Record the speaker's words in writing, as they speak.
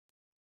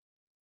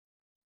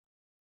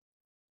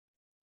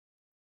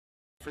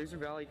Fraser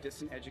Valley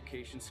Distant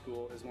Education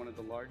School is one of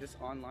the largest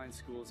online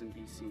schools in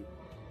BC.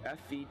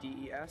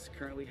 FVDES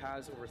currently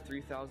has over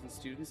 3,000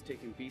 students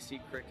taking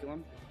BC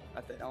curriculum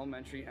at the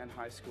elementary and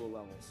high school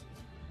levels.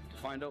 To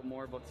find out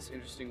more about this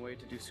interesting way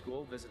to do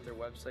school, visit their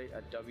website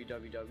at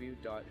www.fvdes.com.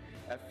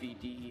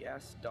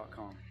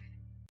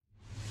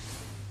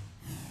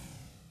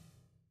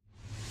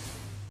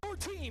 Our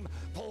team,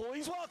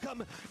 please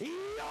welcome your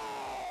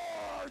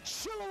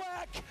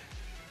Chilliwack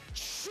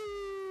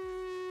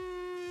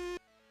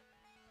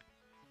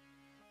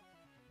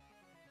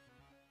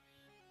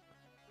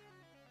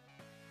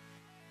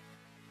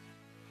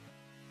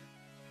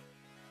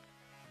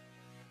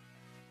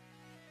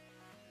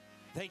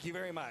Thank you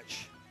very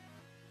much.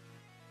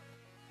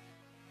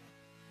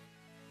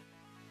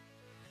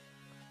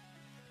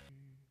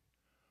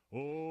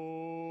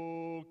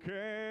 Okay.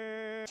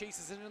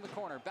 Chases it into the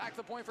corner. Back to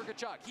the point for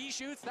Tkachuk. He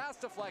shoots. That's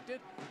deflected.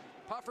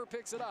 Puffer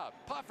picks it up.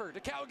 Puffer to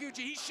Kawaguchi.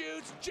 He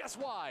shoots just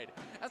wide.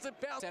 As it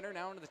bounces. Center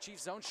now into the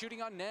Chiefs zone.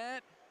 Shooting on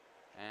net.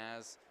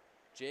 As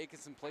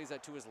Jacobson plays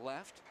that to his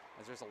left.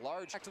 As there's a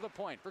large back to the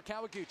point for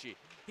Kawaguchi.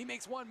 He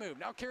makes one move.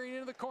 Now carrying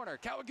into the corner.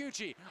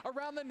 Kawaguchi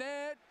around the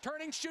net.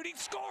 Turning, shooting,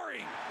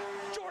 scoring.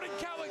 Jordan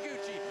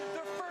Kawaguchi.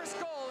 The first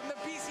goal in the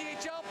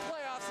BCHL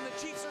playoffs. And the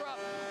Chiefs are up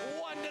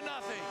 1-0.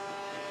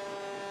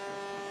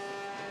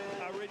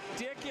 A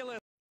ridiculous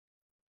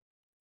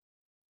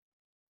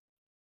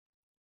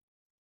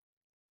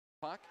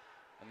puck,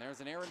 and there's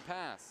an errant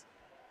pass.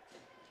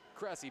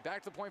 Cressy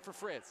back to the point for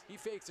Fritz. He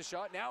fakes a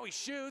shot. Now he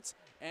shoots,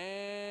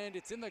 and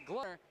it's in the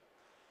glove.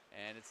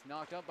 And it's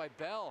knocked out by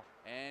Bell.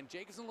 And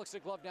Jacobson looks to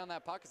glove down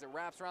that puck as it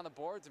wraps around the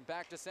boards and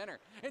back to center.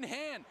 And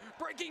Hand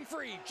breaking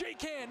free.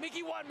 Jake Hand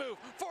making one move.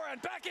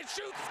 Forehand, back and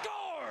shoots,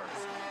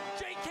 scores!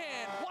 Jake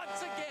Hand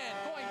once again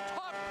going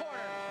top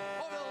corner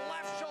over the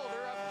left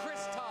shoulder of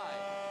Chris Ty.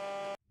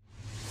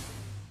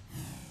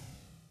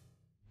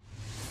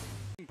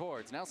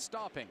 Boards now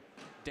stopping.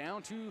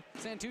 Down to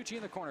Santucci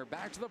in the corner.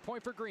 Back to the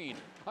point for Green.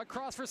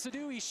 Across for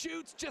Sadu. He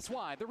shoots just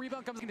wide. The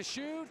rebound comes in to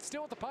shoot.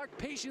 Still with the puck.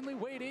 Patiently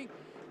waiting.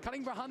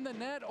 Cutting behind the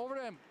net. Over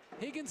to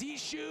Higgins. He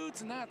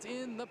shoots. And that's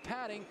in the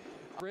padding.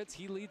 Fritz.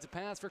 He leads a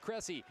pass for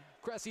Cressy.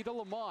 Cressy to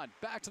Lamont.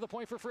 Back to the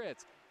point for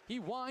Fritz. He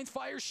winds,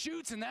 fires,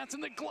 shoots. And that's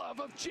in the glove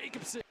of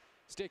Jacobson.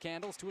 Stick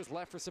handles to his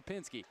left for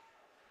Sapinski.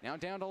 Now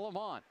down to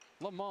Lamont.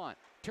 Lamont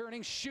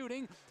turning,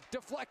 shooting,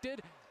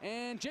 deflected,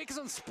 and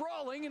Jacobson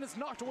sprawling, and it's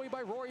knocked away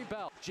by Rory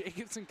Bell.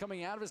 Jacobson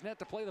coming out of his net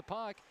to play the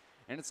puck,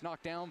 and it's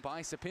knocked down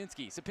by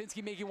Sapinski.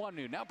 Sapinski making one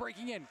move, now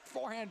breaking in,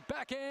 forehand,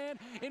 backhand,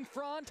 in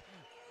front,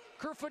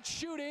 Kerfoot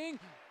shooting,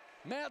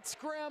 Matt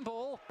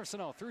scramble.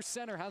 Arsenault through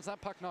center, has that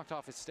puck knocked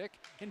off his stick,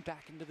 and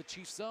back into the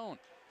Chiefs zone.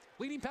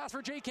 Leading pass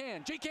for Jake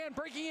Hand. Jake Hand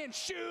breaking in,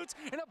 shoots,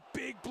 and a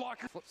big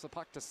blocker. Flips the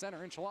puck to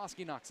center, and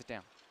Chalosky knocks it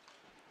down.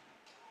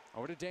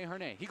 Over to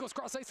Desharnais. He goes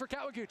cross ice for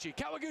Kawaguchi.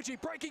 Kawaguchi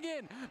breaking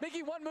in,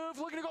 making one move,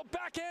 looking to go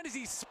backhand as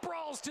he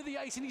sprawls to the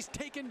ice and he's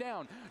taken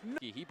down.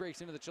 He breaks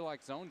into the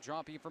Chilliwack zone,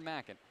 dropping for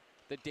Mackin.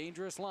 The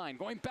dangerous line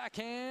going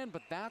backhand,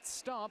 but that's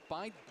stopped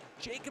by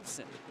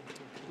Jacobson,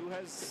 who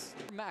has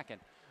Mackin.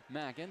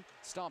 Mackin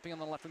stomping on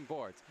the left wing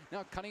boards.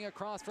 Now cutting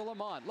across for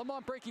Lamont.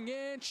 Lamont breaking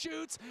in,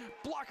 shoots,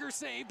 blocker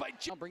save by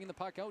Jacobson. Bringing the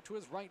puck out to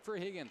his right for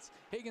Higgins.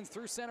 Higgins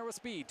through center with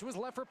speed. To his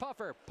left for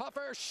Puffer.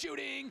 Puffer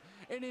shooting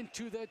and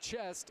into the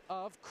chest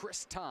of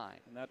Chris Ty.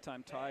 And that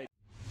time tied.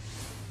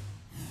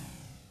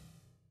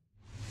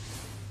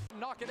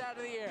 Knock it out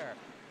of the air.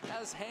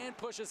 As Hand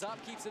pushes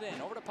up, keeps it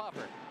in. Over to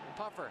Puffer.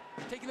 Puffer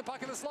taking the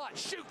puck in the slot.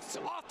 Shoots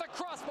off the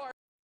crossbar.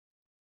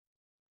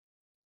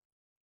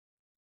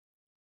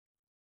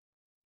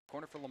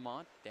 Corner for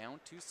Lamont,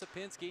 down to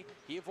Sapinski.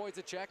 He avoids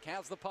a check,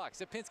 has the puck.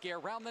 Sapinski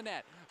around the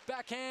net,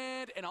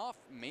 backhand and off,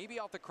 maybe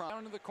off the cross.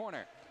 Down to the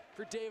corner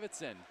for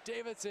Davidson.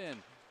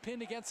 Davidson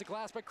pinned against the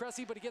glass by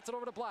Cressy, but he gets it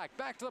over to Black.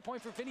 Back to the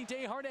point for Vinny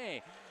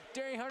Desharnais.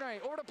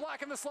 Desharnais over to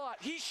Black in the slot.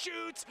 He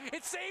shoots,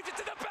 it's saved,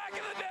 it's in the back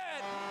of the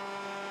net.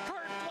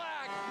 Kurt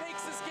Black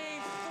makes this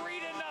game 3-0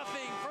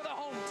 for the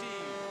home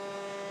team.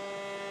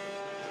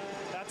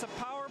 That's a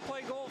power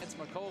play goal. It's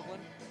McCoglin.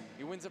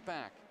 He wins it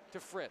back to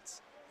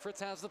Fritz.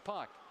 Fritz has the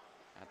puck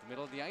at the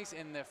middle of the ice,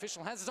 and the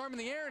official has his arm in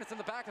the air, and it's in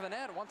the back of the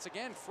net. Once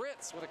again,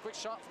 Fritz with a quick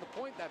shot from the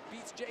point that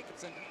beats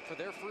Jacobson for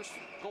their first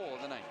goal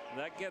of the night.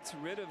 That gets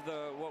rid of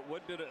what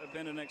would have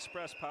been an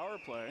express power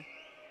play.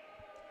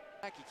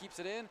 He keeps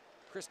it in.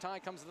 Chris Ty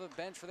comes to the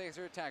bench for the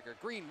extra attacker.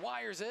 Green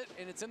wires it,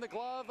 and it's in the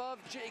glove of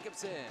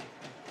Jacobson.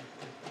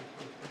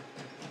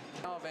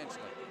 Now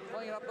eventually,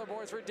 playing it up the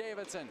boards for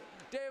Davidson.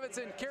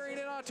 Davidson carrying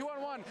it on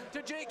 2-on-1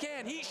 to Jake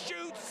Hand. He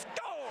shoots,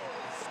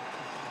 scores!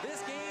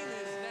 This game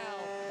is now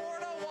 4-1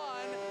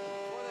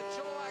 for the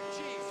Chilliwack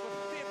Chiefs with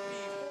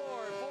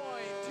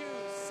 54.2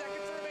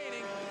 seconds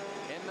remaining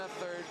in the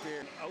third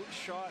period.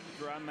 Outshot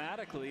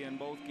dramatically in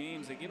both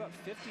games. They gave up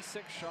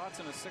 56 shots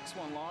in a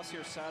 6-1 loss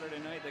here Saturday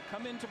night. They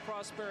come into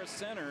Prospera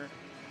Center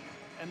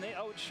and they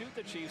outshoot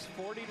the Chiefs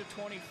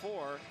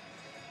 40-24.